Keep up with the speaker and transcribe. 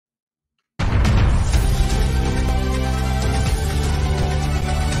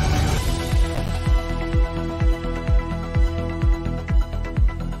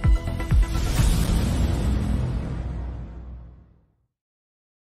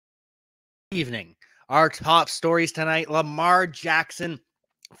Evening. Our top stories tonight: Lamar Jackson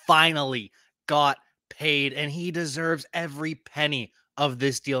finally got paid, and he deserves every penny of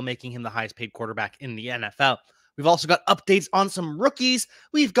this deal, making him the highest paid quarterback in the NFL. We've also got updates on some rookies.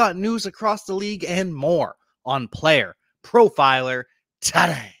 We've got news across the league and more on Player Profiler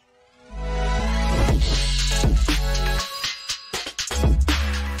Today.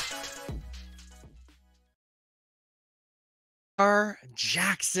 Lamar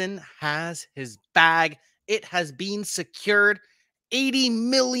Jackson has his bag. It has been secured. $80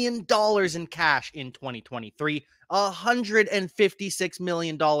 million in cash in 2023, $156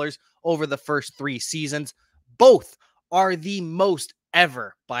 million over the first 3 seasons. Both are the most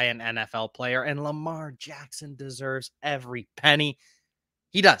ever by an NFL player, and Lamar Jackson deserves every penny.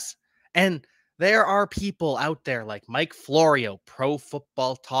 He does. And there are people out there like Mike Florio, Pro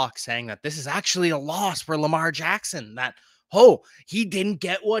Football Talk, saying that this is actually a loss for Lamar Jackson, that he didn't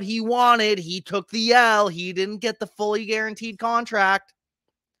get what he wanted. He took the L. He didn't get the fully guaranteed contract.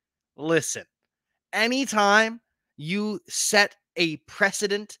 Listen, anytime you set a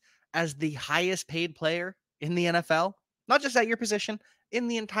precedent as the highest paid player in the NFL, not just at your position, in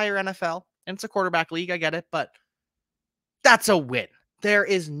the entire NFL, and it's a quarterback league, I get it, but that's a win. There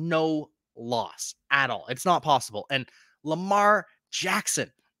is no loss at all. It's not possible. And Lamar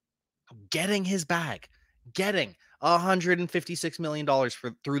Jackson getting his bag, getting $156 million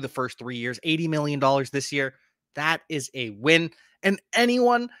through the first 3 years, $80 million this year. That is a win. And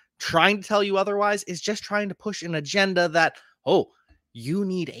anyone trying to tell you otherwise is just trying to push an agenda that, you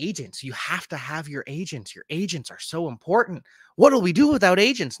need agents. You have to have your agents. Your agents are so important. What will we do without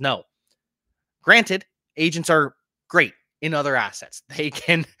agents? No. Granted, agents are great in other assets. They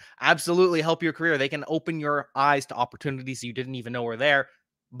can absolutely help your career. They can open your eyes to opportunities you didn't even know were there.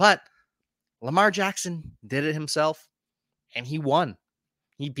 But Lamar Jackson did it himself, and he won.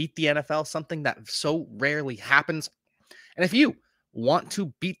 He beat the NFL, something that so rarely happens. And if you want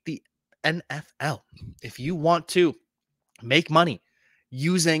to beat the NFL, if you want to make money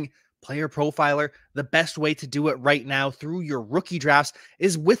using Player Profiler, the best way to do it right now through your rookie drafts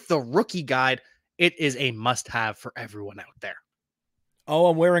is with the Rookie Guide. It is a must-have for everyone out there. Oh,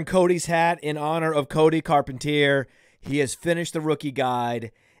 I'm wearing Cody's hat in honor of Cody Carpentier. He has finished the Rookie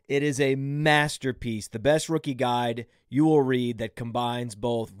Guide. It is a masterpiece, the best rookie guide you will read that combines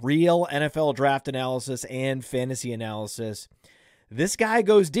both real NFL draft analysis and fantasy analysis. This guy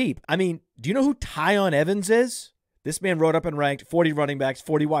goes deep. I mean, do you know who Tyon Evans is? This man wrote up and ranked 40 running backs,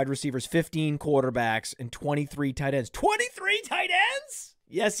 40 wide receivers, 15 quarterbacks, and 23 tight ends. 23 tight ends?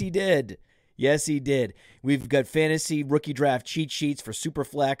 Yes, he did. Yes, he did. We've got fantasy rookie draft cheat sheets for super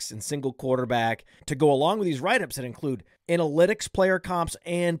flex and single quarterback to go along with these write-ups that include analytics player comps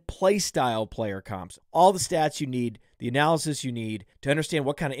and play style player comps. All the stats you need, the analysis you need to understand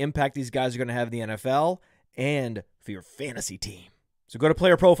what kind of impact these guys are going to have in the NFL and for your fantasy team. So go to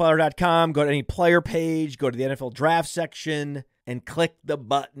playerprofiler.com, go to any player page, go to the NFL draft section, and click the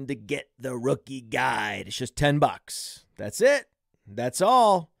button to get the rookie guide. It's just $10. That's it. That's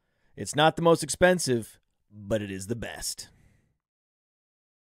all. It's not the most expensive, but it is the best.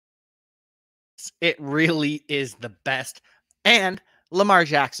 It really is the best. And Lamar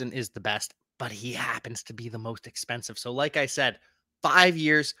Jackson is the best, but he happens to be the most expensive. So like I said, 5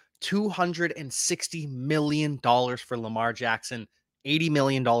 years, $260 million for Lamar Jackson, $80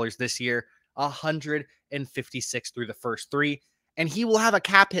 million this year, 156 through the first 3. And he will have a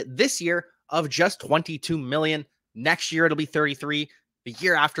cap hit this year of just $22 million. Next year, it'll be 33. The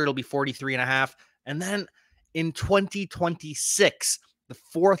year after, it'll be 43.5. And then in 2026, the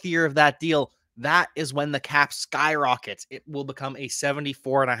 4th year of that deal, that is when the cap skyrockets. It will become a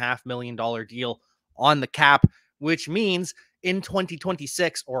 $74.5 million deal on the cap, which means in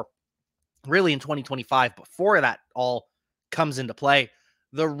 2026, or really in 2025, before that all comes into play,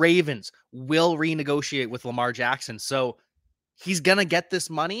 the Ravens will renegotiate with Lamar Jackson. So he's going to get this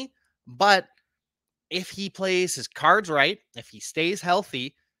money, but if he plays his cards right, if he stays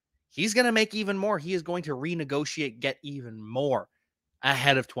healthy, he's going to make even more. He is going to renegotiate, get even more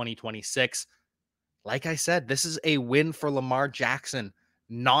ahead of 2026. Like I said, this is a win for Lamar Jackson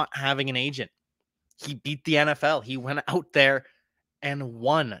not having an agent. He beat the NFL. He went out there and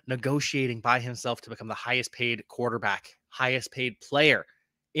won, negotiating by himself to become the highest paid quarterback, highest paid player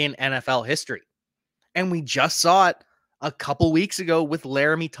in NFL history. And we just saw it a couple weeks ago with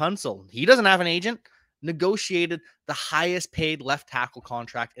Laramie Tunsil. He doesn't have an agent, negotiated the highest paid left tackle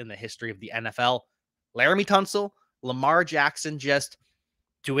contract in the history of the NFL. Laramie Tunsil, Lamar Jackson just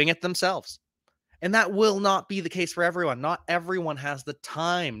doing it themselves. And that will not be the case for everyone. Not everyone has the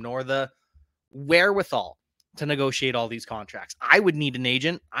time nor the wherewithal to negotiate all these contracts. I would need an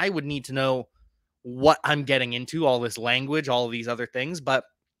agent. I would need to know what I'm getting into, all this language, all of these other things. But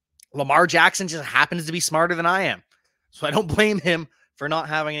Lamar Jackson just happens to be smarter than I am. So I don't blame him for not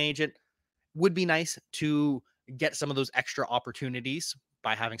having an agent. Would be nice to get some of those extra opportunities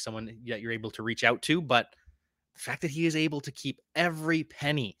by having someone that you're able to reach out to. But the fact that he is able to keep every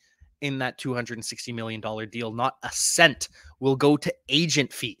penny in that $260 million deal, not a cent will go to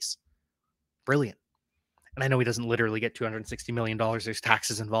agent fees. Brilliant. And I know he doesn't literally get $260 million. There's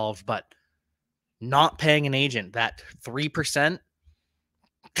taxes involved, but not paying an agent that 3%,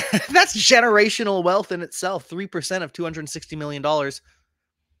 that's generational wealth in itself. 3% of $260 million.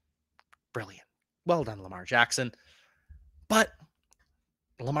 Brilliant. Well done, Lamar Jackson. But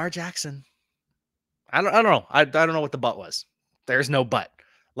Lamar Jackson, I don't know. I don't know what the but was. There's no but.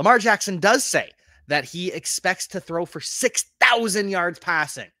 Lamar Jackson does say that he expects to throw for 6,000 yards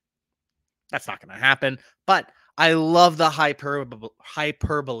passing. That's not going to happen, but I love the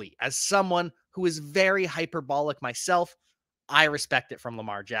hyperbole. As someone who is very hyperbolic myself, I respect it from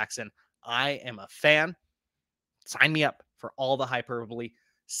Lamar Jackson. I am a fan. Sign me up for all the hyperbole.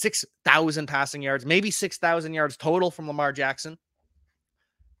 6,000 passing yards, maybe 6,000 yards total from Lamar Jackson.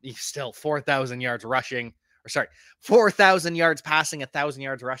 He's still 4,000 yards rushing, 4,000 yards passing, 1,000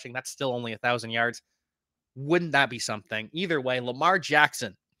 yards rushing. That's still only 1,000 yards. Wouldn't that be something? Either way, Lamar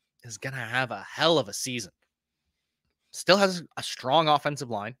Jackson is going to have a hell of a season. Still has a strong offensive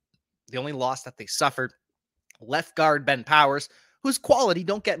line. The only loss that they suffered, left guard Ben Powers, whose quality,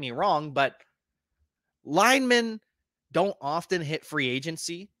 don't get me wrong, but linemen don't often hit free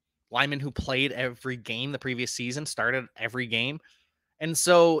agency. Linemen who played every game the previous season, started every game. And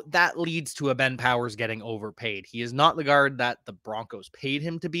so that leads to a Ben Powers getting overpaid. He is not the guard that the Broncos paid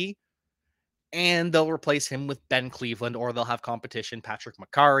him to be. And they'll replace him with Ben Cleveland, or they'll have competition, Patrick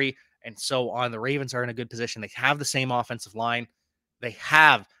McCarry, and so on. The Ravens are in a good position. They have the same offensive line. They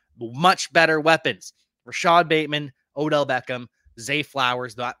have much better weapons. Rashad Bateman, Odell Beckham, Zay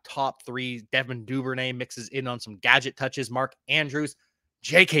Flowers, that top three. Devin Duvernay mixes in on some gadget touches. Mark Andrews,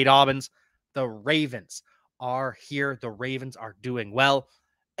 J.K. Dobbins. The Ravens are here. The Ravens are doing well.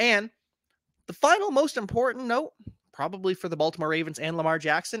 And the final most important note, probably for the Baltimore Ravens and Lamar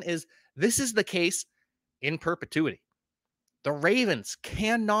Jackson, is this is the case in perpetuity. The Ravens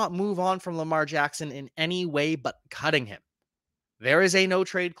cannot move on from Lamar Jackson in any way but cutting him. There is a no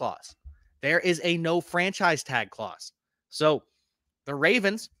trade clause. There is a no franchise tag clause. So the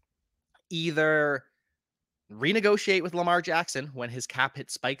Ravens either renegotiate with Lamar Jackson when his cap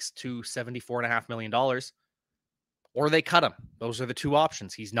hit spikes to $74.5 million, or they cut him. Those are the two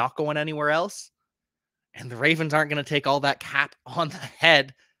options. He's not going anywhere else, and the Ravens aren't going to take all that cap on the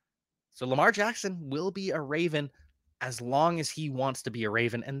head. So Lamar Jackson will be a Raven as long as he wants to be a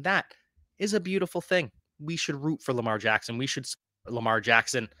Raven, and that is a beautiful thing. We should root for Lamar Jackson. We should support Lamar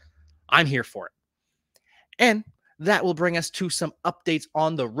Jackson. I'm here for it. And that will bring us to some updates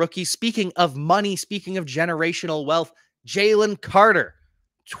on the rookie. Speaking of money, speaking of generational wealth, Jalen Carter,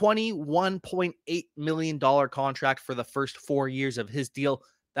 $21.8 million contract for the first 4 years of his deal.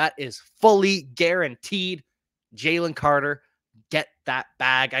 That is fully guaranteed. Jalen Carter, get that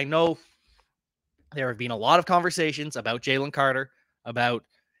bag. I know there have been a lot of conversations about Jalen Carter, about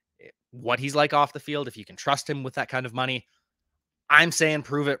what he's like off the field, if you can trust him with that kind of money. I'm saying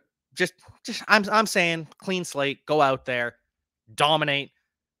prove it. I'm saying clean slate, go out there, dominate,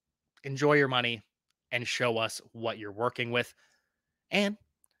 enjoy your money, and show us what you're working with. And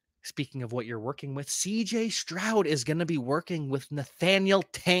speaking of what you're working with, CJ Stroud is going to be working with Nathaniel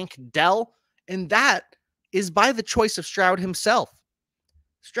Tank Dell, and that is by the choice of Stroud himself.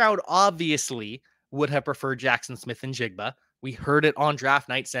 Stroud obviously would have preferred Jackson Smith and Jigba. We heard it on draft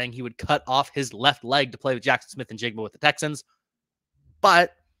night saying he would cut off his left leg to play with Jackson Smith and Jigba with the Texans,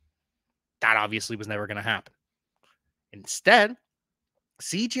 but that obviously was never going to happen. Instead,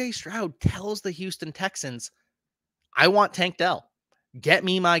 CJ Stroud tells the Houston Texans, I want Tank Dell. Get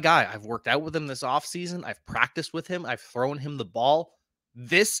me my guy. I've worked out with him this offseason. I've practiced with him. I've thrown him the ball.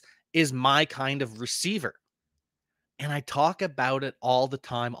 This is my kind of receiver. And I talk about it all the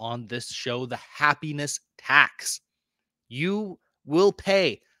time on this show, the happiness tax. You will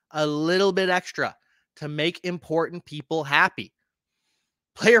pay a little bit extra to make important people happy.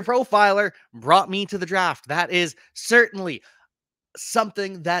 Player Profiler brought me to the draft. That is certainly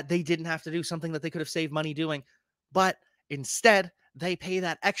something that they didn't have to do, something that they could have saved money doing. But instead, they pay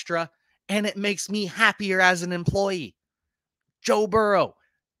that extra, and it makes me happier as an employee. Joe Burrow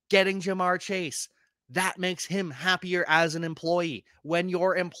getting Jamar Chase, that makes him happier as an employee. When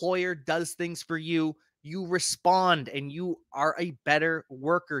your employer does things for you, you respond, and you are a better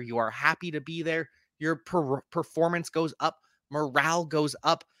worker. You are happy to be there. your performance goes up, morale goes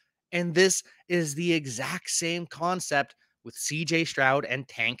up. And this is the exact same concept with CJ Stroud and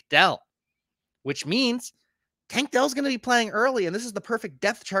Tank Dell, which means Tank Dell's going to be playing early, and this is the perfect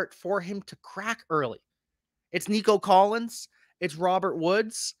depth chart for him to crack early. It's Nico Collins, it's Robert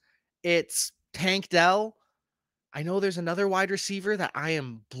Woods, it's Tank Dell. I know there's another wide receiver that I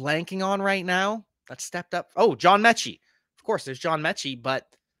am blanking on right now that stepped up. Oh, John Mechie. Of course, there's John Mechie, but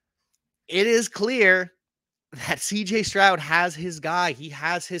it is clear that CJ Stroud has his guy. He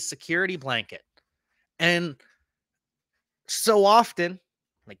has his security blanket. And so often,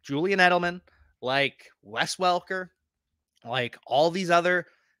 like Julian Edelman, like Wes Welker, like all these other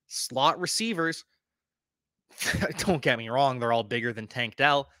slot receivers, don't get me wrong, they're all bigger than Tank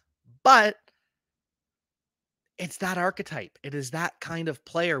Dell, but it's that archetype. It is that kind of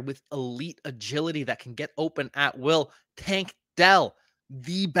player with elite agility that can get open at will. Tank Dell,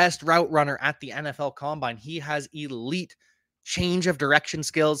 the best route runner at the NFL Combine. He has elite change of direction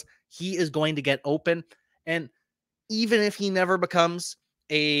skills. He is going to get open. And even if he never becomes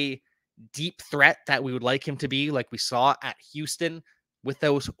a deep threat that we would like him to be, like we saw at Houston with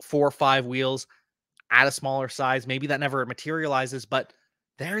those 4 or 5 wheels at a smaller size, maybe that never materializes, but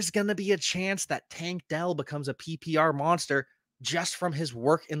there's going to be a chance that Tank Dell becomes a PPR monster just from his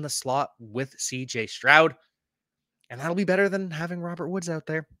work in the slot with CJ Stroud. And that'll be better than having Robert Woods out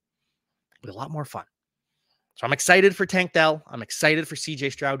there. It'll be a lot more fun. So I'm excited for Tank Dell. I'm excited for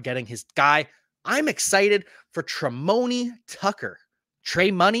CJ Stroud getting his guy. I'm excited for Tremoni Tucker.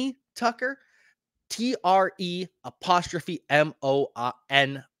 Trey Money Tucker. TRE apostrophe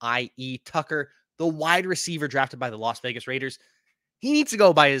MONIE Tucker, the wide receiver drafted by the Las Vegas Raiders. He needs to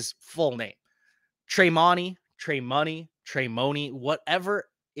go by his full name. Trey Money, whatever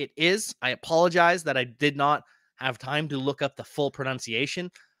it is. I apologize that I did not have time to look up the full pronunciation.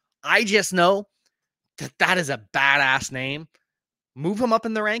 I just know that that is a badass name. Move him up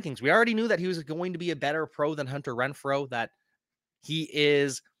in the rankings. We already knew that he was going to be a better pro than Hunter Renfrow, that he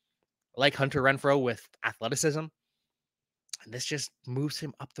is like Hunter Renfrow with athleticism. And this just moves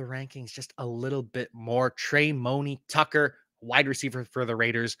him up the rankings just a little bit more. Trey Money Tucker, wide receiver for the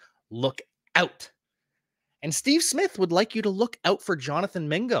Raiders. Look out. And Steve Smith would like you to look out for Jonathan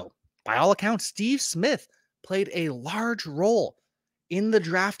Mingo. By all accounts, Steve Smith played a large role in the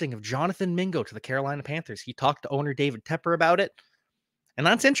drafting of Jonathan Mingo to the Carolina Panthers. He talked to owner David Tepper about it. And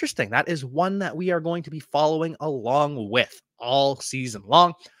that's interesting. That is one that we are going to be following along with all season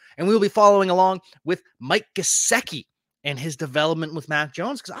long. And we will be following along with Mike Gesicki and his development with Mac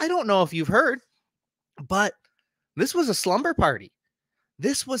Jones. Because I don't know if you've heard, but this was a slumber party.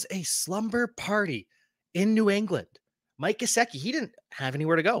 This was a slumber party in New England. Mike Gesicki, he didn't have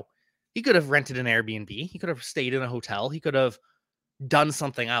anywhere to go. He could have rented an Airbnb. He could have stayed in a hotel. He could have done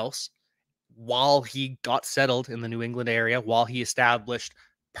something else while he got settled in the New England area, while he established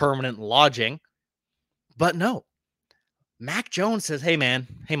permanent lodging. But no, Mac Jones says, hey, man,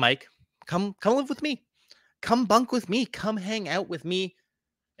 hey, Mike, come live with me. Come bunk with me. Come hang out with me.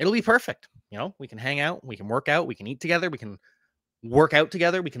 It'll be perfect. You know, we can hang out. We can work out. We can eat together. We can work out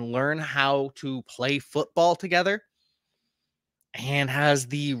together. We can learn how to play football together. And has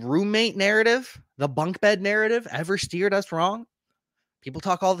the roommate narrative, the bunk bed narrative ever steered us wrong? People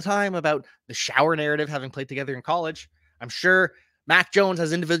talk all the time about the shower narrative, having played together in college. I'm sure Mac Jones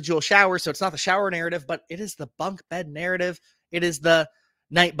has individual showers, so it's not the shower narrative, but it is the bunk bed narrative. It is the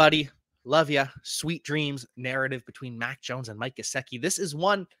night buddy, love ya, sweet dreams narrative between Mac Jones and Mike Gesicki. This is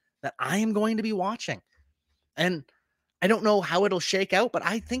one that I am going to be watching. And I don't know how it'll shake out, but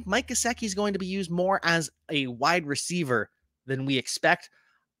I think Mike Gesicki is going to be used more as a wide receiver than we expect.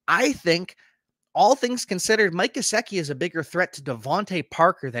 I think, all things considered, Mike Gesicki is a bigger threat to Devontae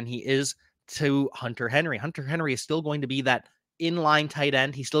Parker than he is to Hunter Henry. Hunter Henry is still going to be that inline tight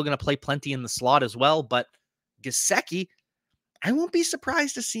end. He's still going to play plenty in the slot as well. But Gesicki, I won't be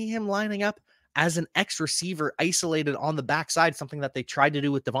surprised to see him lining up as an X receiver isolated on the backside, something that they tried to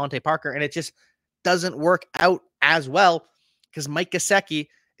do with Devontae Parker, and it just doesn't work out as well because Mike Gesicki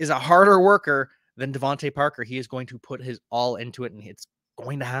is a harder worker than Devontae Parker. He is going to put his all into it, and it's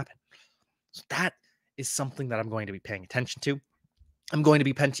going to happen. So that is something that I'm going to be paying attention to. I'm going to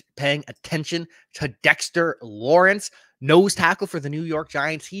be paying attention to Dexter Lawrence, nose tackle for the New York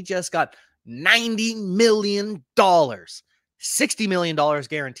Giants. He just got $90 million, $60 million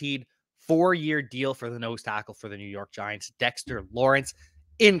guaranteed, 4-year deal for the nose tackle for the New York Giants. Dexter Lawrence,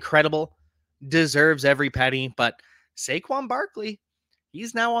 incredible, deserves every penny. But Saquon Barkley,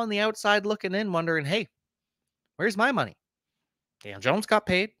 he's now on the outside looking in, wondering, hey, where's my money? Daniel Jones got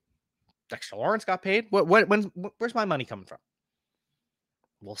paid. Dexter Lawrence got paid. Where's my money coming from?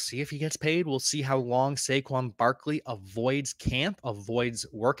 we'll see if he gets paid. We'll see how long Saquon Barkley avoids camp, avoids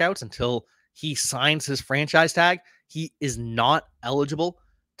workouts until he signs his franchise tag. He is not eligible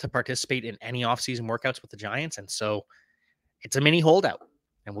to participate in any offseason workouts with the Giants. And so it's a mini holdout.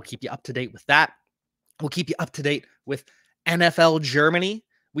 And we'll keep you up to date with that. We'll keep you up to date with NFL Germany.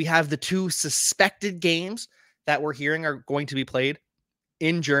 We have the 2 suspected games that we're hearing are going to be played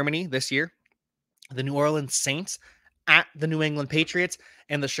in Germany this year. The New Orleans Saints at the New England Patriots,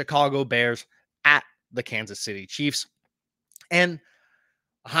 and the Chicago Bears at the Kansas City Chiefs. And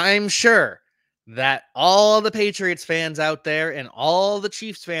I'm sure that all the Patriots fans out there and all the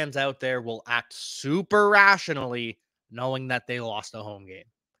Chiefs fans out there will act super rationally knowing that they lost a home game.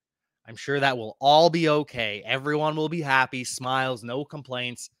 I'm sure that will all be okay. Everyone will be happy, smiles, no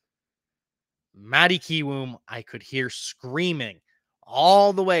complaints. Matty Kiwoom, I could hear screaming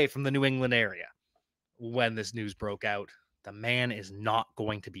all the way from the New England area when this news broke out. The man is not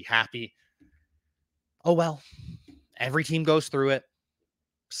going to be happy. Oh well, every team goes through it.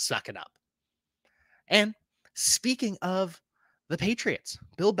 Suck it up. And speaking of the Patriots,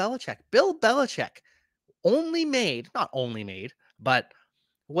 Bill Belichick not only made, but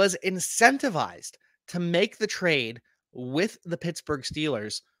was incentivized to make the trade with the Pittsburgh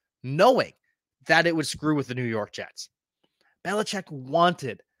Steelers, knowing that it would screw with the New York Jets. Belichick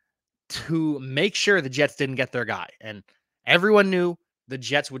wanted to make sure the Jets didn't get their guy. And everyone knew the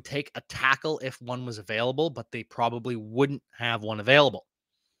Jets would take a tackle if one was available, but they probably wouldn't have one available.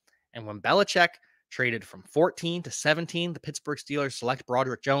 And when Belichick traded from 14 to 17, the Pittsburgh Steelers select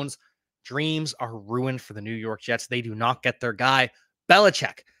Broderick Jones. Dreams are ruined for the New York Jets. They do not get their guy.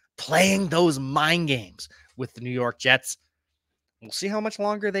 Belichick playing those mind games with the New York Jets. We'll see how much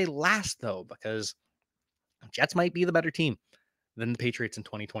longer they last, though, because the Jets might be the better team than the Patriots in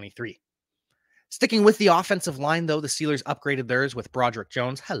 2023. Sticking with the offensive line, though, the Steelers upgraded theirs with Broderick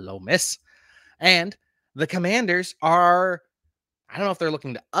Jones. Hello, miss. And the Commanders are, I don't know if they're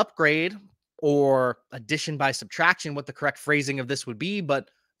looking to upgrade or addition by subtraction, what the correct phrasing of this would be, but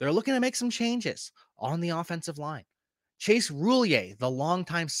they're looking to make some changes on the offensive line. Chase Roulier, the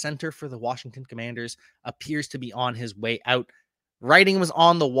longtime center for the Washington Commanders, appears to be on his way out. Writing was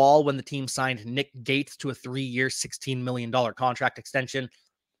on the wall when the team signed Nick Gates to a 3-year, $16 million contract extension.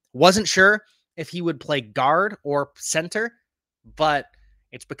 Wasn't sure if he would play guard or center, but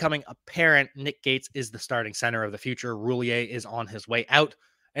it's becoming apparent Nick Gates is the starting center of the future. Roulier is on his way out.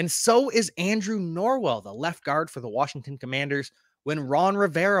 And so is Andrew Norwell, the left guard for the Washington Commanders. When Ron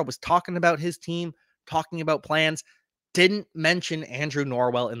Rivera was talking about his team, talking about plans, didn't mention Andrew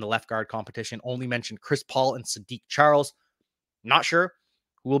Norwell in the left guard competition, only mentioned Chris Paul and Sadiq Charles. Not sure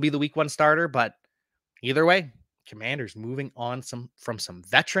who will be the week 1 starter, but either way, Commanders moving on from some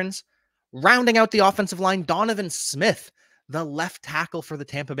veterans. Rounding out the offensive line, Donovan Smith, the left tackle for the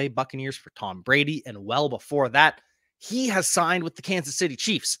Tampa Bay Buccaneers for Tom Brady, and well before that, he has signed with the Kansas City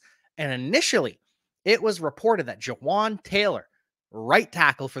Chiefs. And initially, it was reported that Jawan Taylor, right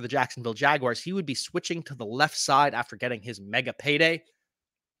tackle for the Jacksonville Jaguars, he would be switching to the left side after getting his mega payday.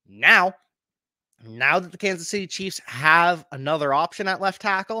 Now that the Kansas City Chiefs have another option at left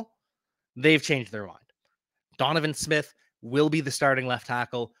tackle, they've changed their mind. Donovan Smith will be the starting left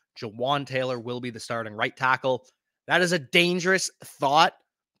tackle. Jawan Taylor will be the starting right tackle. That is a dangerous thought.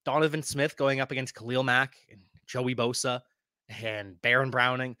 Donovan Smith going up against Khalil Mack and Joey Bosa and Baron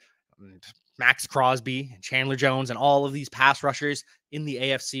Browning and Max Crosby and Chandler Jones and all of these pass rushers in the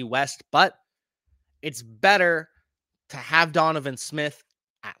AFC West. But it's better to have Donovan Smith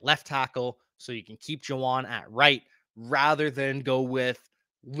at left tackle so you can keep Jawan at right rather than go with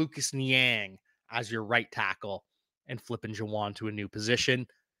Lucas Niang as your right tackle and flipping Jawan to a new position.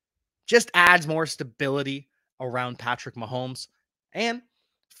 Just adds more stability around Patrick Mahomes. And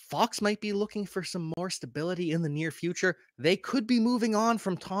Fox might be looking for some more stability in the near future. They could be moving on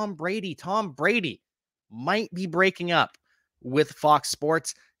from Tom Brady. Tom Brady might be breaking up with Fox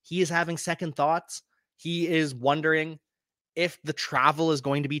Sports. He is having second thoughts. He is wondering if the travel is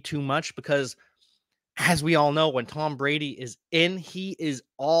going to be too much because, as we all know, when Tom Brady is in, he is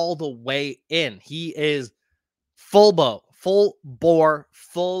all the way in. He is full bow, full bore,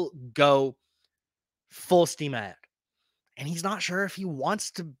 full go, full steam ahead. And he's not sure if he wants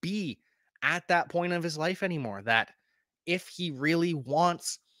to be at that point of his life anymore, that if he really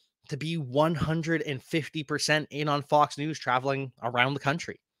wants to be 150% in on Fox News traveling around the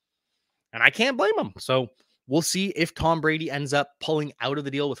country. And I can't blame him. So we'll see if Tom Brady ends up pulling out of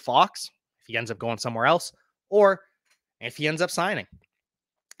the deal with Fox, if he ends up going somewhere else, or if he ends up signing.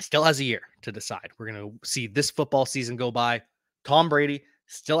 Still has a year to decide. We're going to see this football season go by. Tom Brady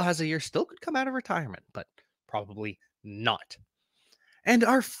still has a year, still could come out of retirement, but probably not. And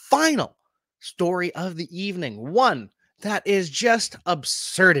our final story of the evening, one that is just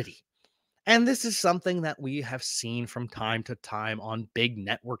absurdity. And this is something that we have seen from time to time on big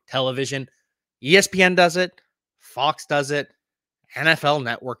network television. ESPN does it, Fox does it, NFL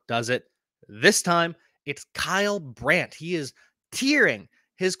Network does it. This time, it's Kyle Brandt. He is tiering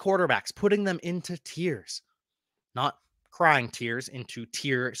his quarterbacks, putting them into tiers, not crying tears, into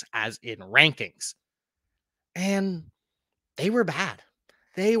tiers as in rankings. And they were bad.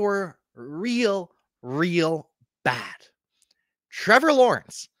 They were real bad. Trevor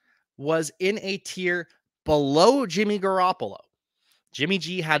Lawrence was in a tier below Jimmy Garoppolo. Jimmy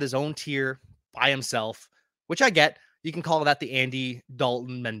G had his own tier by himself, which I get. You can call that the Andy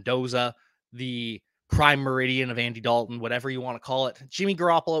Dalton Mendoza, the prime meridian of Andy Dalton, whatever you want to call it. Jimmy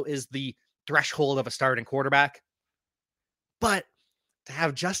Garoppolo is the threshold of a starting quarterback. But to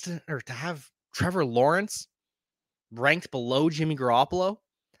have Trevor Lawrence ranked below Jimmy Garoppolo,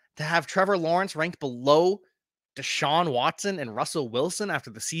 to have Trevor Lawrence ranked below Deshaun Watson and Russell Wilson after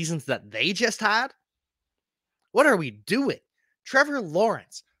the seasons that they just had, what are we doing? Trevor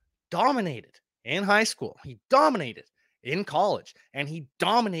Lawrence dominated in high school. He dominated in college, and he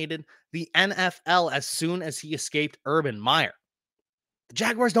dominated the NFL as soon as he escaped Urban Meyer. The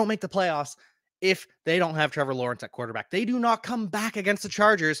Jaguars don't make the playoffs if they don't have Trevor Lawrence at quarterback. They do not come back against the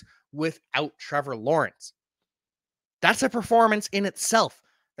Chargers without Trevor Lawrence. That's a performance in itself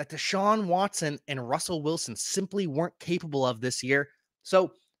that Deshaun Watson and Russell Wilson simply weren't capable of this year.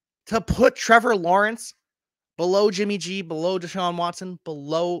 So to put Trevor Lawrence below Jimmy G, below Deshaun Watson,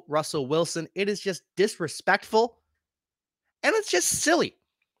 below Russell Wilson, it is just disrespectful. And it's just silly.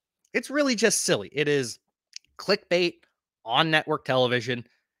 It's really just silly. It is clickbait on network television.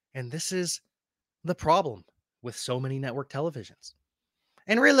 And this is the problem with so many network televisions.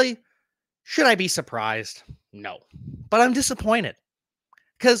 And really, should I be surprised? No. But I'm disappointed.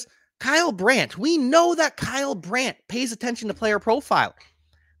 Because Kyle Brandt, we know that Kyle Brandt pays attention to player profiling.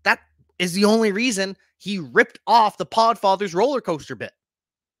 That is the only reason he ripped off the Podfather's roller coaster bit.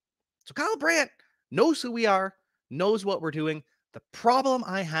 So Kyle Brandt knows who we are, knows what we're doing. The problem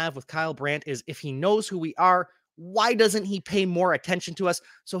I have with Kyle Brandt is if he knows who we are, why doesn't he pay more attention to us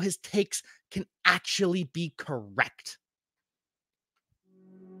so his takes can actually be correct?